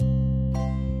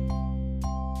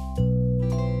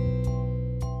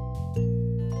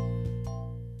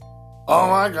Oh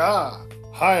my god.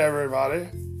 Hi everybody.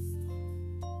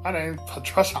 My name's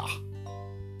Patricia.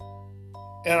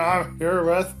 And I'm here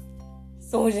with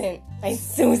Susan. I'm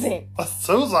Susan.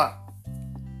 Susan.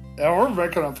 And we're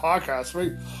making a podcast.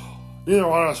 Neither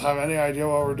one of us have any idea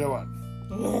what we're doing.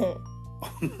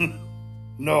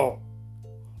 No.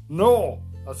 No.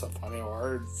 That's a funny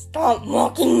word. Stop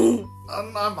mocking me.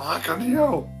 I'm not mocking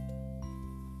you.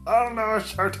 I don't know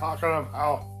what you're talking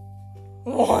about.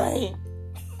 Why?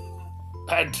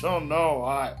 I don't know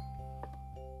why.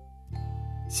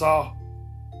 So,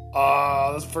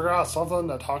 let's figure out something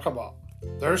to talk about.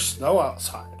 There's snow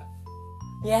outside.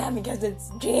 Yeah, because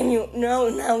it's January.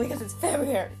 No, because it's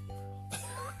February.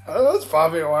 It's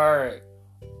February.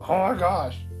 Oh my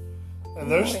gosh. And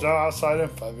there's snow outside in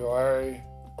February.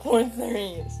 Of course there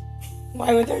is.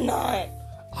 Why would there not?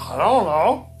 I don't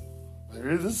know.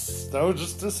 Maybe this snow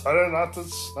just decided not to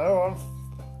snow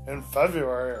in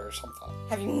February or something.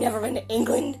 Have you never been to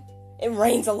England? It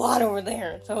rains a lot over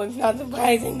there, so it's not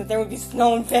surprising that there would be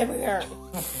snow in February.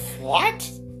 What?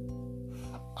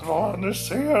 I don't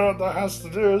understand what that has to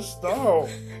do with snow.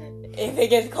 If it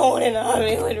gets cold enough,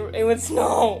 it would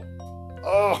snow.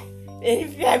 Oh.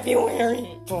 In February.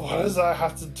 But what does that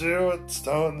have to do with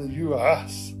snow in the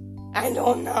U.S.? I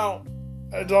don't know.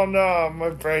 I don't know.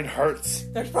 My brain hurts.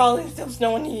 There's probably still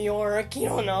snow in New York. You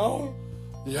don't know.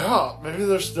 Yeah, maybe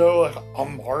there's snow like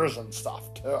on Mars and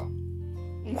stuff too.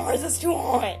 Mars is too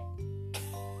hot.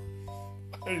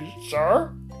 Are you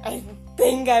sure? I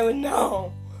think I would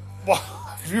know. What?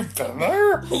 Have you been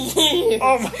there? Yes.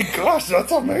 Oh my gosh,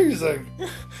 that's amazing.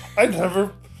 I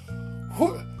never...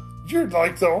 What? You're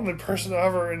like the only person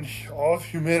ever in all of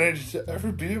humanity to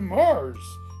ever be in Mars.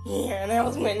 Yeah, that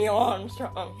was Neil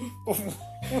Armstrong.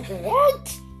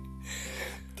 What?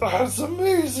 That's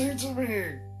amazing to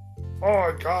me. Oh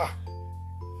my god.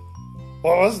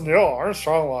 What was Neil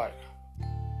Armstrong like?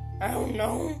 I don't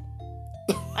know.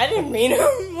 I didn't meet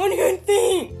him. What do you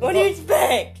think? What do you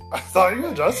expect? I thought you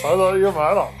met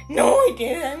him. No, I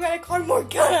didn't. I got a cardboard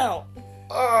cutout.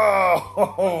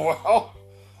 Oh, well.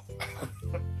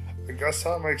 I guess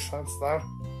that makes sense then.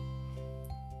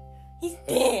 He's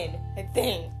dead, I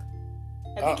think.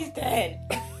 I think he's dead.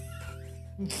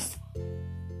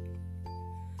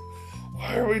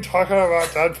 Why are we talking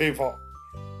about dead people?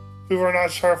 Who we're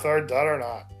not sure if they're dead or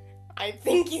not. I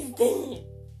think he's dead.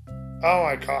 Oh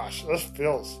my gosh, this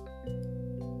feels...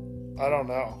 I don't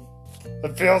know.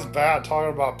 It feels bad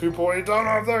talking about people we don't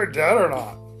know if they're dead or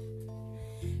not.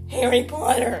 Harry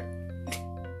Potter.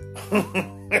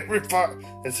 Harry Potter.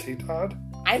 Is he dead?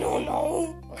 I don't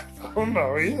know. I don't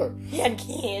know either. He had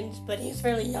kids, but he was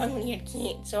fairly young when he had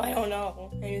kids, so I don't know.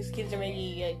 And his kids are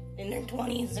maybe in their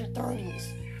 20s or 30s.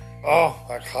 Oh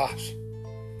my gosh.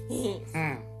 Yes.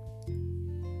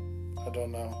 I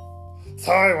don't know.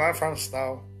 So we went from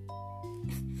snow.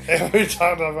 And we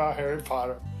talked about Harry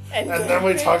Potter. And then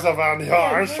we talked about Neil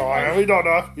Armstrong. And we don't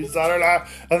know if he's dead or not.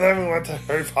 And then we went to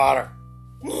Harry Potter.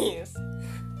 Yes.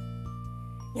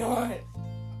 Yes.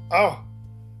 Oh.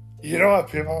 You know what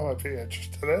people might be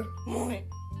interested in? What?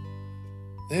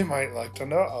 They might like to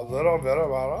know a little bit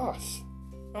about us.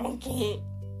 Okay.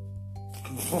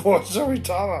 What should we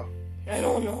tell them? I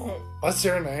don't know. What's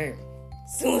your name?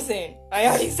 Susan. I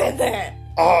already said that.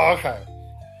 Oh, okay.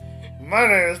 My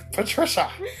name is Patricia.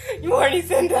 You already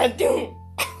said that too.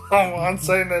 Oh, I'm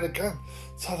saying it again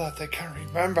so that they can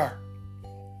remember.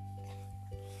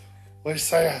 We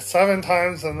say it 7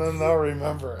 times and then they'll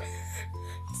remember it.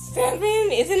 7?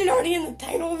 Isn't it already in the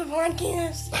title of the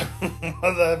podcast?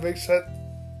 That makes it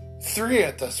 3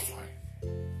 at this point.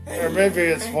 Or maybe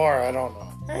it's more, I don't know.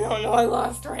 I don't know, I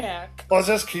lost track. Let's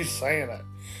just keep saying it.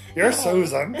 You're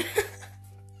Susan.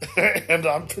 And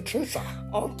I'm Patricia.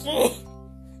 Okay.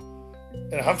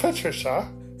 And I'm Patricia.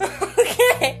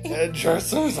 Okay. And you're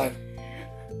Susan.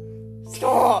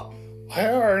 Stop. Why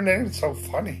are our names so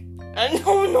funny? I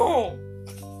don't know.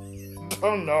 I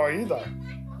don't know either.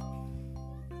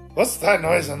 What's that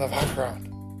noise in the background?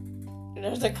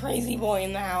 There's a crazy boy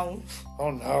in the house.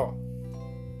 Oh no.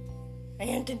 I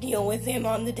have to deal with him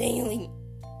on the daily.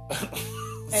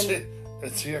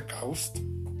 Is he a ghost?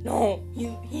 No,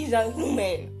 he's a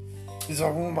human. He's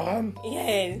a woman?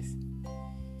 Yes.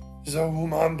 He's a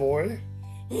woman boy?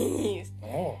 Yes.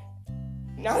 Oh.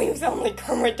 Now you sound like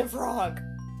Kermit the Frog.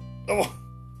 Oh.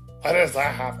 Why does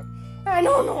that happen? I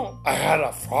don't know. I had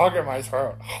a frog in my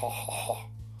throat. Ha ha ha.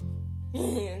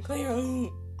 Yeah,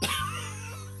 clearly.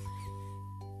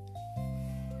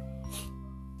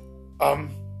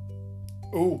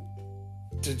 Ooh.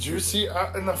 Did you see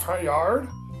out in the front yard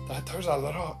that there's a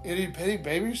little itty bitty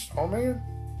baby snowman?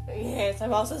 Yes,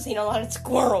 I've also seen a lot of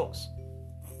squirrels.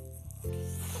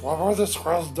 What were the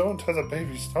squirrels doing to the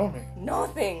baby snowman?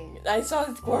 Nothing. I saw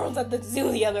the squirrels at the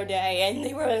zoo the other day, and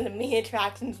they were in the main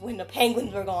attractions when the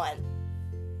penguins were gone.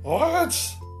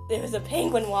 What? There was a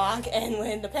penguin walk, and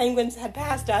when the penguins had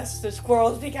passed us, the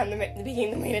squirrels became the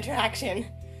main attraction.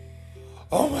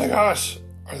 Oh my gosh!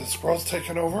 Are the squirrels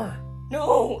taking over?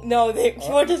 No, we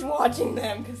were just watching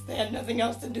them because they had nothing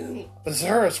else to do. Is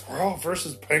there a squirrel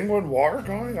versus penguin war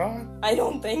going on? I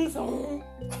don't think so.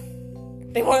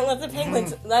 They wouldn't let the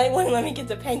penguins. They wouldn't let me get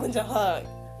the penguins a hug.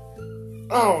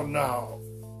 Oh no!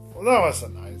 Well, that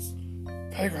wasn't nice.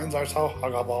 Penguins are so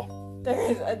huggable.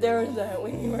 There was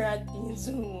when we were at the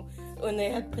zoo, when they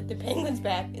had put the penguins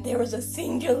back, there was a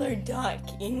singular duck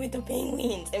in with the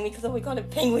penguins, and we called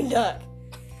it penguin duck.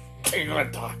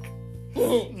 Penguin duck.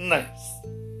 Nice.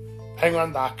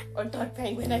 Penguin duck. Or duck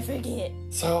penguin, I forget.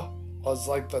 So, was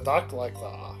like the duck like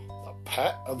the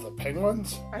pet of the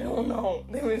penguins? I don't know.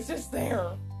 It was just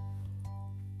there.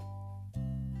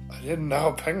 I didn't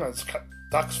know penguins kept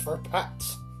ducks for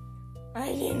pets.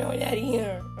 I didn't know that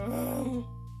either.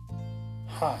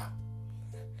 Huh.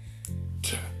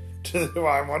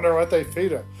 I wonder what they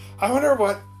feed them. I wonder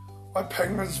what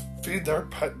penguins feed their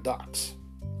pet ducks.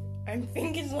 I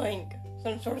think it's like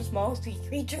some sort of small sea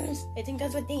creatures. I think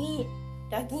that's what they eat.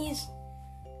 Duckies.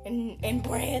 And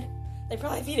bread. They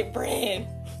probably feed it bread.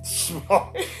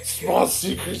 Small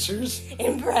sea creatures?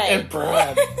 And bread. And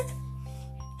bread.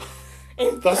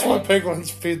 That's bread. what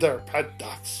penguins feed their pet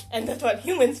ducks. And that's what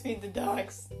humans feed the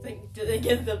ducks. They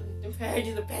give the peg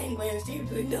to the penguins to give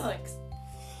to the ducks.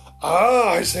 Oh,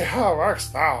 I see how it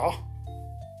works now.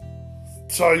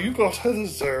 So you go to the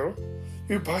zoo,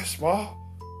 you buy small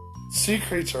sea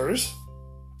creatures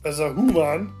as a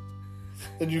human,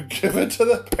 and you give it to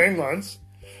the penguins,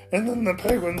 and then the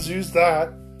penguins use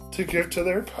that to give to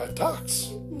their pet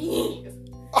ducks. Yes.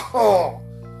 Oh,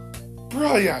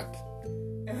 brilliant.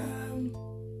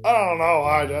 I don't know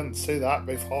why I didn't see that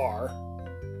before.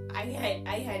 I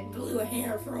had blue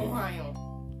hair for a while.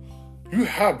 You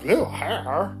have blue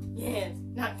hair? Yes,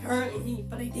 not currently,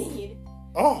 but I did.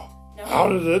 Oh, no. How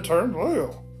did it turn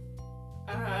blue?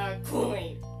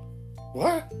 Kool-Aid.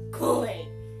 What? Kool-Aid.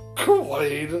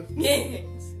 Kool-Aid? Yes,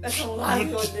 that's a lot of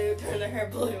people do, turn their hair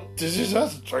blue. Did you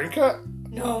just drink it?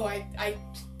 No, I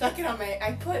stuck it on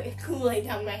I put Kool-Aid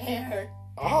down my hair.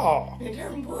 Oh. And it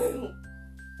turned blue.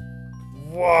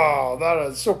 Wow, that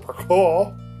is super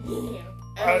cool. Yeah,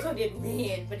 I also did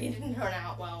red, but it didn't turn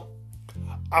out well.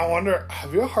 I wonder,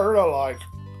 have you heard of like,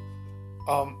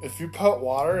 if you put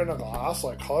water in a glass,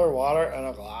 like colored water in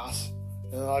a glass,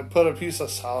 and like put a piece of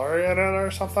celery in it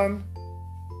or something,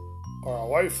 or a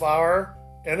white flower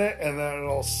in it, and then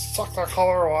it'll suck the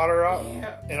color water up,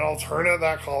 and it'll turn it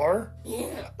that color?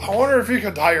 Yeah. I wonder if you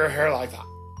could dye your hair like that.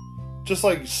 Just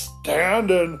like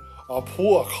stand in a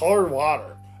pool of colored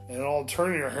water, and it'll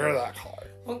turn your hair that color.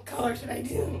 What color should I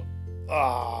do?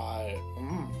 How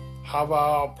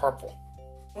about purple?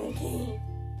 Okay.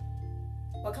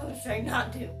 What color should I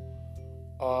not do?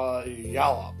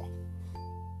 Yellow.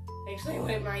 Actually, I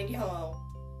wouldn't mind yellow.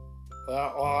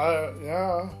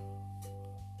 Yeah.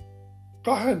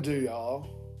 Go ahead and do yellow.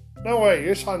 No way,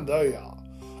 you shouldn't do yellow.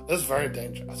 It's very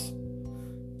dangerous.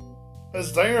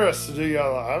 It's dangerous to do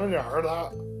yellow. Haven't you heard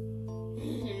that?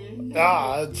 Mm-hmm.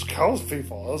 Yeah, it kills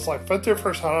people. It's like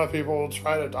 50% of people will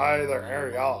try to dye their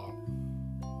hair yellow.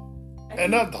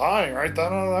 End up dying right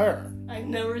then and there. I've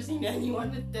never seen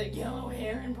anyone with the yellow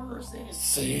hair in person.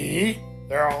 See?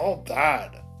 They're all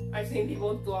dead. I've seen people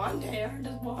with blonde hair.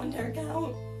 Does blonde hair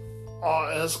count?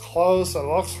 It's close. It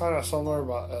looks kind of similar,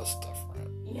 but it's different.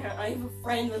 Yeah, I have a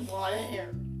friend with blonde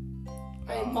hair.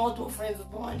 I have multiple friends with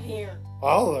blonde hair.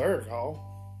 Oh, there you go.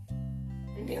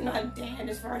 And they're not dead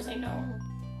as far as I know.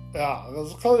 Yeah,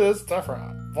 it's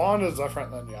different. Blonde is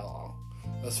different than yellow.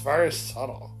 It's very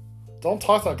subtle. Don't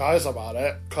talk to guys about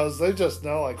it, because they just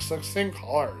know like 16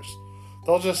 colors.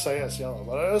 They'll just say it's yellow,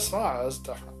 but it's not. It's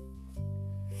different.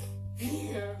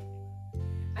 Yeah.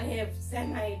 I have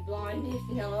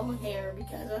semi-blondish yellow hair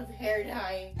because of hair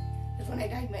dye. Because when I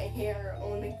dyed my hair,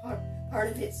 only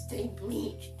part of it stayed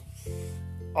bleached.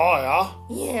 Oh, yeah?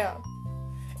 Yeah.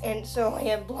 And so I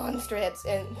have blonde strips,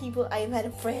 and I've had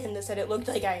a friend that said it looked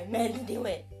like I meant to do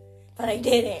it, but I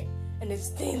didn't, and it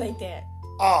stayed like that.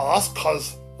 Oh,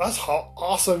 that's how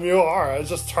awesome you are. It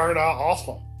just turned out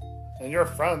awesome. And your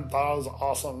friend thought it was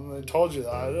awesome, and they told you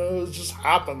that. It just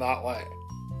happened that way.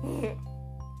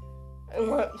 I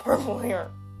want purple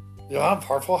hair. You want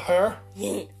purple hair?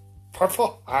 Yeah.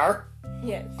 Purple hair?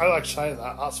 Yes. I like saying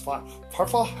that. That's fun.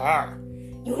 Purple hair.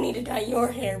 You need to dye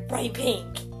your hair bright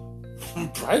pink.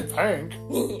 Bright pink?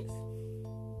 Yes.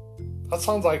 That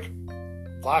sounds like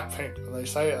Blackpink when they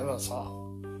say it in a song.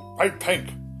 Bright pink.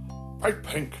 Bright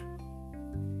pink.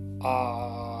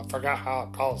 I forgot how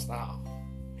it goes now.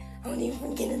 I don't even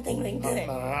forget a thing like that.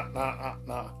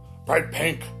 No. Bright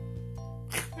pink.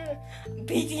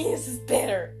 BTS is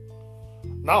better.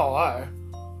 No lie.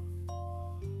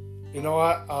 You know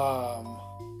what?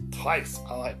 Twice.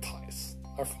 I like Twice.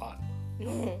 They're fun.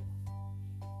 No.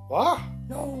 What?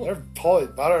 No. They're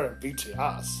totally better than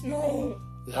BTS. No.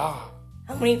 Yeah.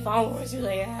 How many followers do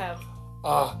they have?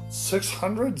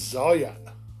 600 zillion.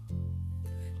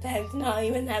 That's not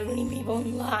even that many people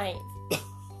in life.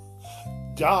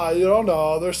 Yeah, you don't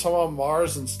know. There's some on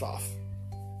Mars and stuff.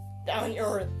 On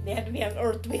Earth. They have to be on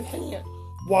Earth to be famous.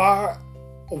 Why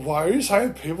are you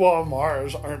saying people on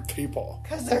Mars aren't people?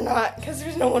 Because they're not. Because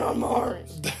there's no one on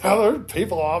Mars. There are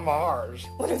people on Mars.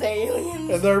 What are they, aliens?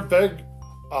 And they're big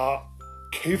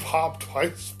K-pop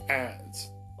Twice fans.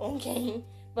 Okay.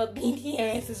 But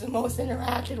BTS is the most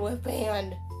interacted with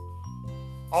band.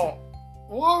 Oh,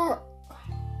 what?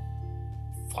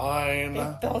 Fine.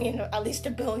 At least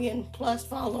 1 billion plus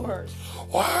followers.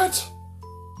 What?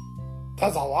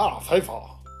 That's a lot of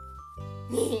people.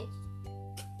 Me.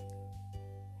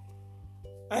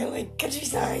 I like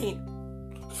countryside.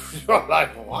 You're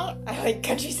like, what? I like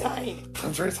countryside.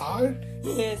 Countryside?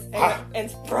 Yes, and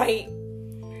Sprite.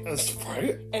 And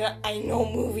Sprite? And I know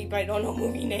movie, but I don't know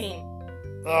movie name.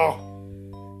 Oh.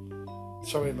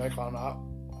 Shall we make one up?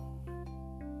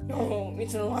 No,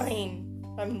 it's a line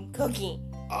from Cookie.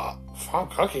 From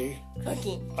Cookie?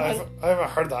 Cookie. I haven't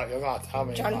heard that. You gotta tell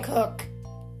me. John Cook.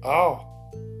 Oh.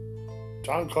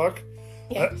 John Cook?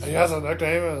 Yes. He has a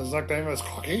nickname, and his nickname is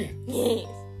Cookie? Yes.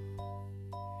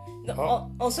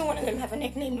 Also, one of them have a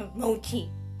nickname of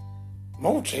Mochi.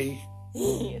 Mochi?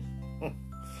 Yes.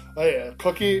 Wait,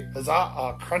 Cookie, is that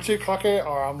a crunchy cookie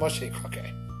or a mushy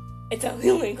cookie? It's a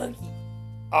human cookie.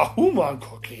 A human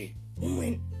cookie?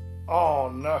 Human. Oh,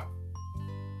 no.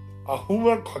 A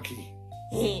human cookie?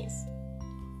 Yes.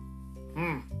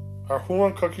 Are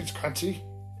human cookies crunchy?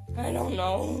 I don't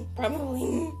know.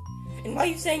 Probably. And why are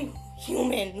you saying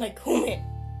human? Like human?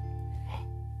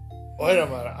 Wait a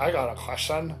minute, I got a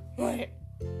question. What?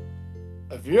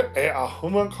 If you ate a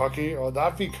human cookie, would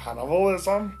that be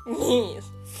cannibalism? Yes.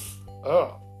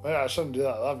 Oh, maybe I shouldn't do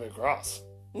that. That'd be gross.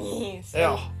 Yes.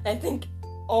 Yeah. I think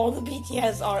all the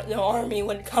BTS the army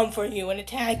would come for you and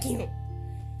attack you.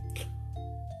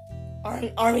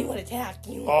 Army would attack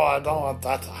you. Oh, I don't want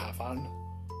that to happen.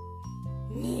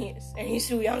 Yes. And he's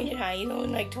too young to die. He's only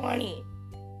like 20.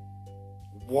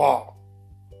 Whoa.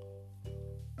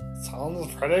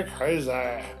 Sounds pretty crazy.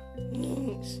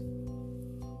 Yes.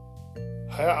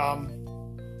 Hey,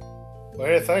 what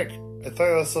do you think? I think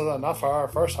this is enough for our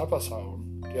first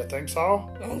episode. Do you think so?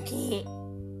 Okay.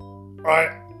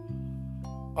 Right.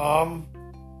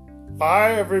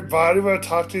 Bye everybody. We'll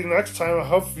talk to you next time. I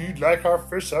hope you like our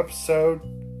first episode.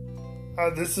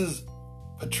 This is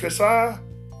Patricia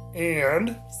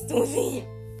and Susie.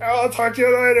 I'll talk to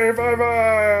you later. Bye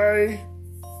bye.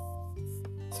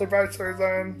 Say bye,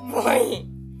 Susan.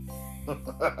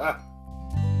 Bye.